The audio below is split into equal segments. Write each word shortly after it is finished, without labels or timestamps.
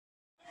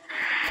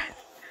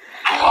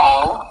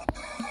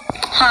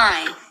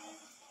Hi.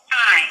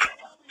 Hi,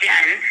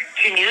 Jen.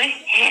 Can you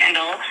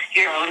handle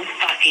your own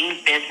fucking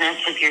business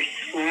with your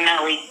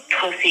smelly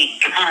pussy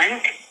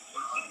cunt?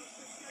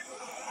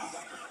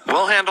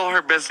 We'll handle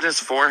her business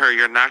for her.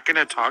 You're not going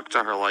to talk to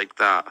her like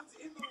that.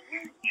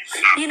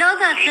 You know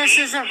that this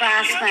is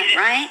harassment,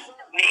 right?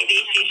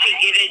 Maybe she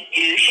should get a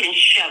douche and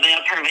shove it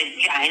up her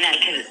vagina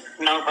because it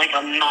smells like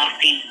a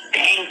mossy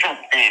bank up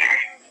there.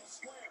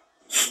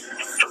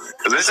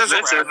 This is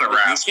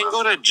harassment. You can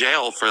go to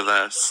jail for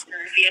this.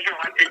 If you ever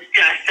want the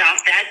dust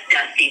off that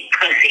dusty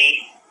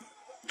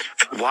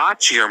pussy.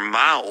 Watch your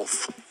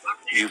mouth,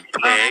 you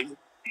pig.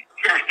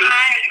 Dusty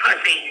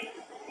pussy.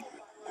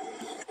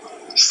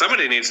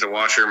 Somebody needs to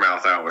wash your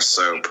mouth out with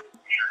soap.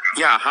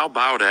 Yeah, how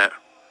about it?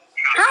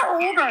 How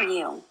old are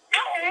you?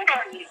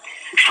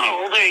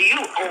 How old are you,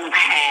 old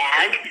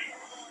hag?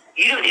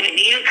 You don't even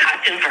need a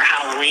costume for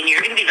Halloween.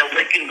 You're going to be the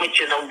Wicked Witch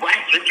of the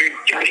West with your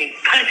dirty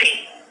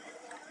pussy.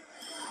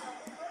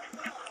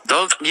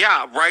 Those,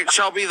 yeah, right,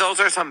 Shelby? Those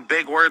are some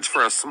big words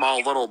for a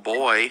small little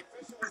boy.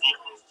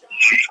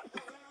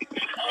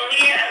 Oh,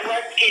 yeah,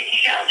 let's get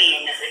Shelby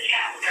into the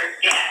chat. Her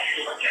dad,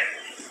 who was her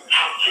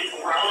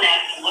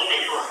grown-ass woman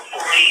who are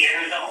 40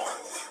 years old.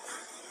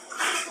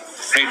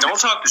 Hey, don't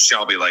talk to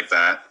Shelby like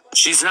that.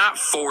 She's not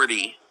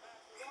 40.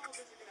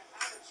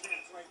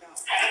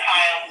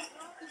 Pedophile.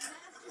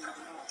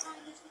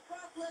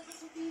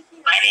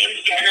 My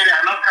name's Jen and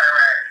I'm a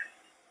pervert.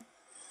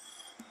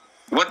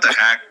 What the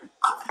heck?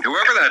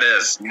 Whoever that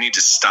is, you need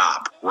to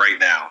stop right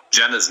now.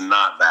 Jen is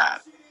not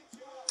that.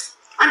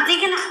 I'm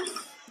thinking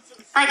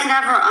I can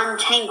never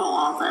untangle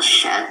all this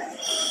shit.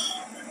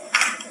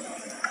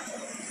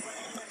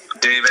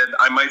 David,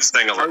 I might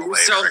sing a Are little you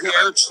later. still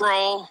here,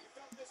 troll?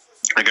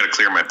 I gotta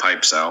clear my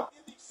pipes out.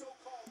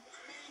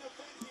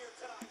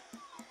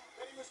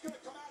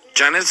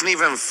 Jen isn't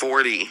even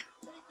 40.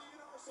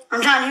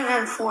 I'm not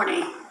even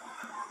 40.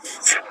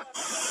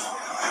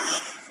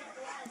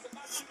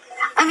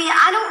 I mean,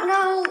 I don't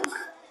know.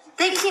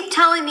 They keep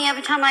telling me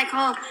every time I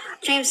call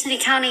James City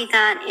County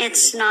that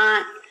it's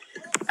not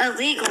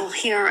illegal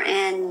here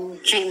in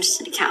James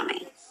City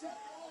County.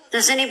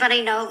 Does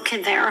anybody know,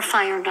 can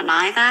verify or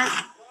deny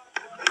that?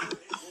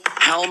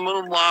 Hell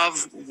Moon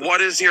Love,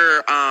 what is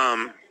your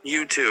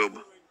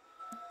YouTube?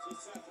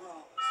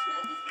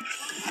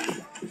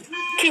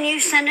 Can you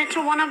send it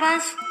to one of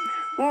us?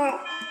 Well,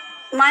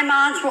 my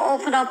mods will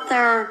open up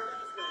their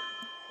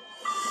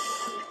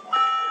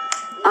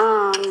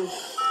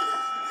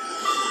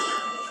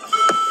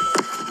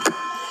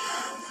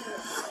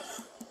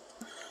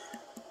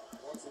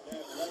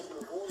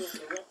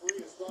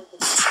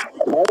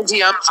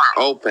DMs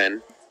are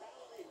open.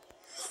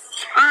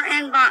 our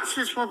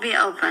inboxes will be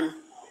open.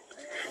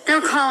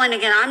 They're calling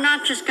again. I'm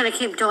not just going to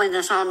keep doing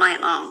this all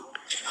night long.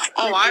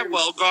 Oh, I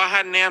will. Go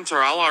ahead and answer.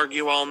 I'll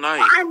argue all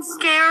night. I'm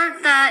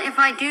scared that if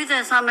I do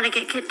this, I'm going to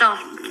get kicked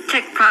off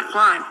TikTok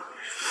Live.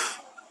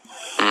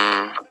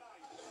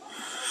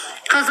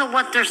 Because of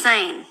what they're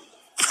saying.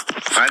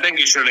 I think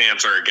you should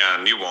answer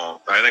again. You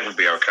won't. I think it'll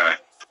be okay.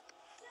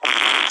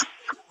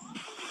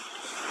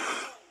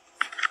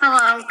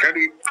 Hello.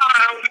 Ready?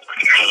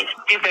 Hey,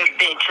 stupid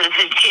bitch. This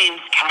is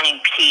James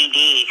County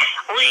PD.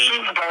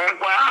 Williamsburg,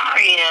 where are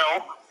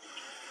you?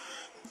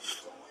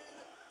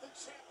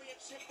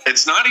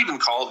 It's not even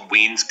called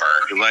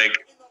Weensburg. Like,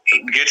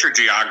 get your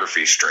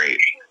geography straight.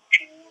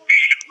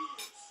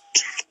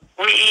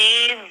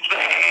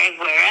 Williamsburg,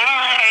 where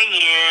are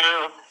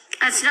you?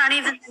 It's not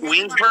even...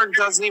 Weensburg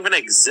doesn't even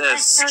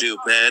exist, stupid.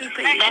 That's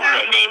the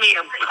name of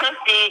your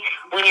pussy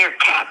when your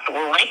cat's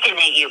licking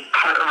it, you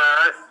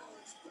pervert.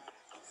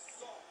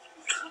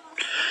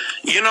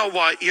 You know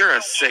what? You're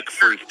a sick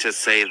freak to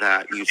say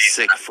that, you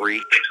sick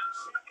freak.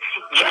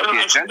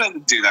 Yeah, Jen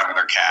doesn't do that with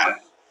her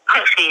cat.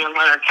 Pussy and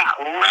let her cat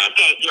lick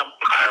it, you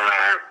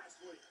pervert.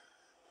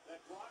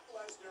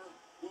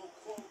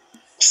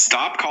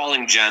 Stop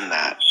calling Jen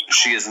that.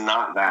 She is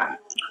not that.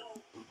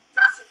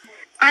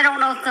 I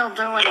don't know if they'll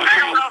do anything.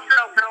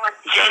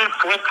 Jen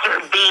flicks her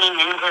bean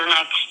into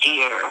next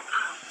year.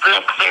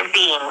 Flicks her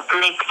bean.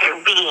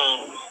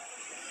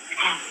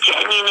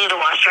 Jen, you need to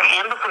wash your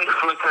hand before you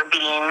flick her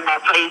bean.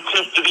 That's why you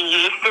keep getting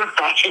yeast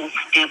infections,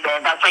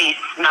 stupid. That's why you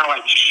smell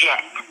like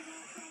shit.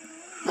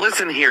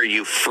 Listen here,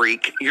 you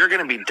freak. You're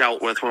going to be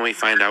dealt with when we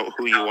find out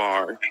who you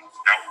are.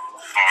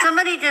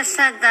 Somebody just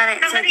said that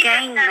it's a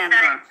gang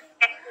member.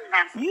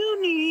 You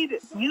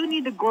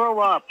need to grow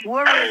up.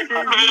 Whoever it is,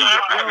 you need to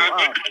grow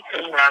up.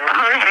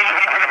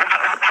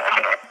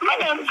 My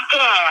name's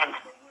Jen.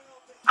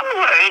 I'm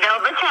worried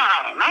all the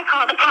time. I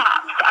call the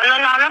cops on the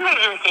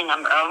non-emergency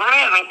number over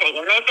everything,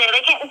 and they say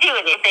they can't do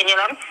anything, and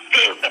I'm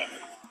stupid.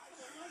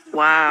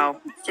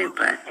 Wow.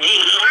 Stupid.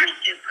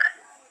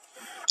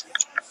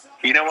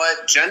 You know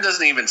what? Jen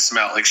doesn't even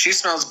smell. Like, she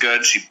smells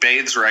good. She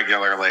bathes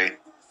regularly.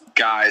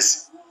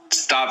 Guys,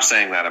 stop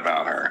saying that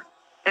about her.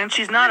 And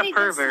she's not a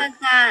Somebody just pervert. said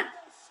that.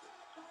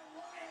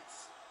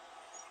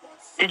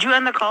 Did you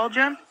end the call,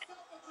 Jen?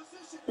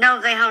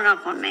 No, they hung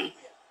up on me.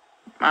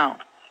 Oh.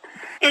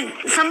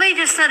 Somebody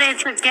just said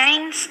it's a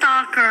gang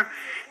stalker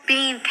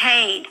being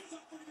paid.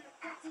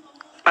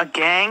 A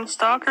gang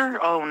stalker?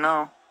 Oh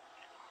no.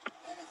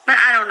 But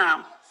I don't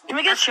know. Can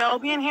we get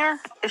Shelby in here?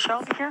 Is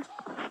Shelby here?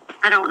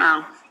 I don't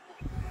know.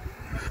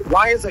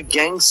 Why is a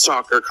gang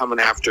stalker coming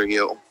after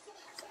you?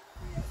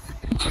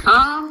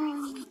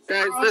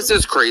 Guys, this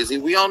is crazy.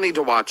 We all need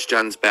to watch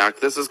Jen's back.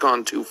 This has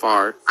gone too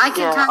far. I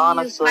can Yeah, tell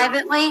honestly. you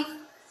privately.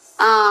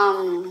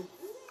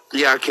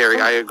 Yeah,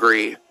 Carrie, I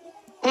agree.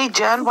 Hey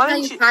Jen, why Tell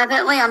didn't you you?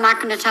 privately. I'm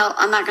not going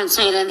to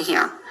say it in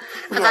here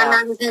because I'm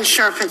not even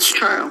sure if it's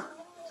true.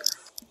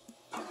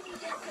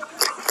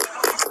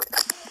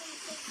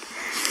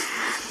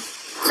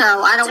 So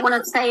I don't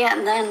want to say it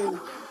and then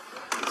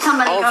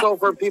somebody. Also,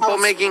 for people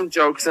making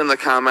jokes in the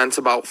comments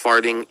about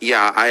farting,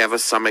 yeah, I have a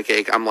stomach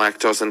ache. I'm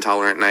lactose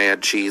intolerant and I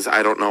had cheese.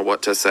 I don't know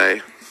what to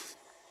say.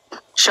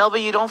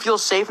 Shelby, you don't feel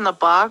safe in the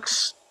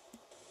box?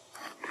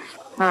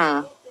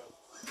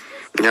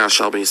 Yeah,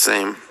 Shelby,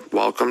 same.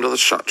 Welcome to the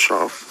Shut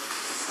Show.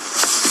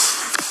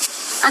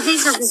 I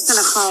think they're just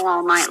going to call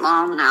all night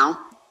long now.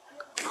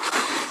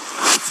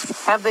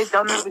 Have they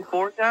done this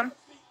before, Jen?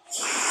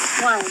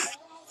 What?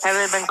 Have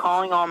they been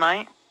calling all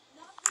night?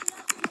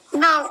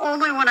 No,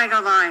 only when I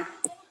go live.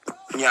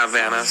 Yeah,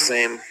 Vanna,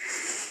 same.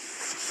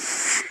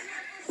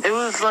 It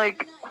was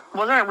like,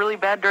 wasn't it really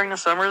bad during the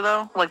summer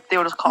though? Like they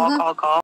would just call.